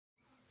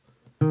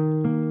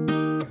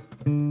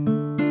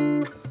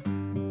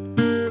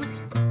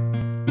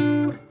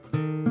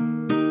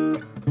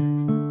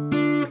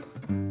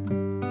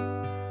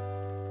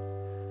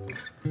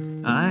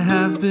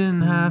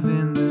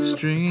having this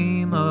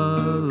dream a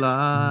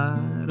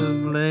lot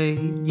of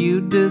late.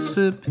 You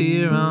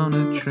disappear on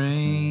a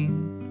train.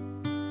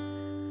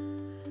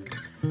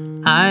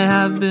 I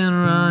have been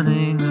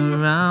running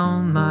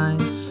around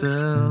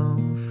myself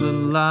a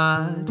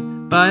lot,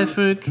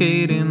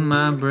 bifurcating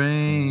my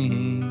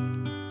brain.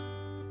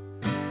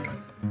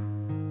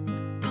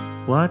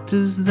 What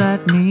does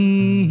that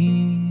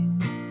mean?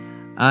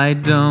 I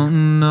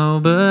don't know,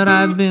 but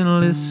I've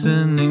been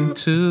listening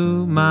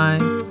to my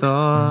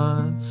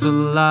thoughts a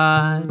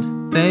lot.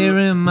 They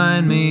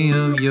remind me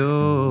of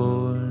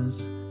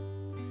yours.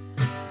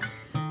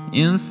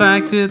 In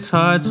fact, it's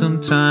hard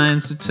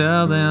sometimes to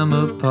tell them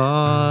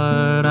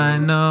apart. I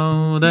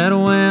know that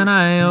when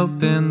I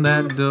open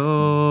that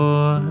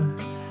door,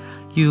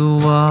 you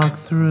walk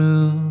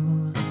through.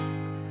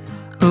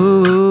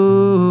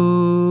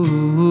 Ooh,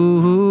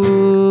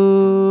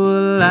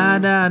 la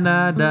da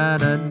da da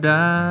da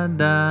da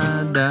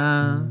da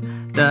da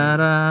da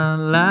da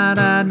la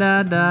da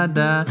da da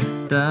da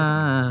da.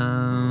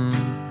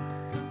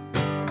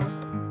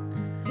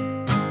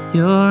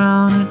 You're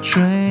on a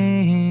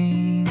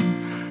train,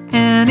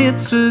 and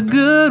it's a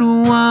good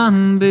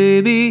one,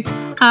 baby.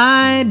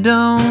 I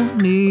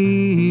don't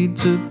need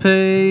to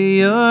pay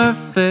your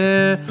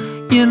fare.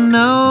 You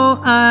know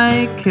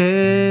I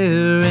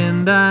care,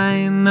 and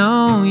I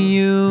know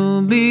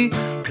you'll be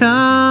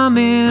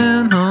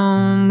coming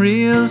home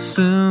real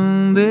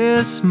soon.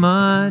 This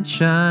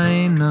much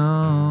I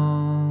know.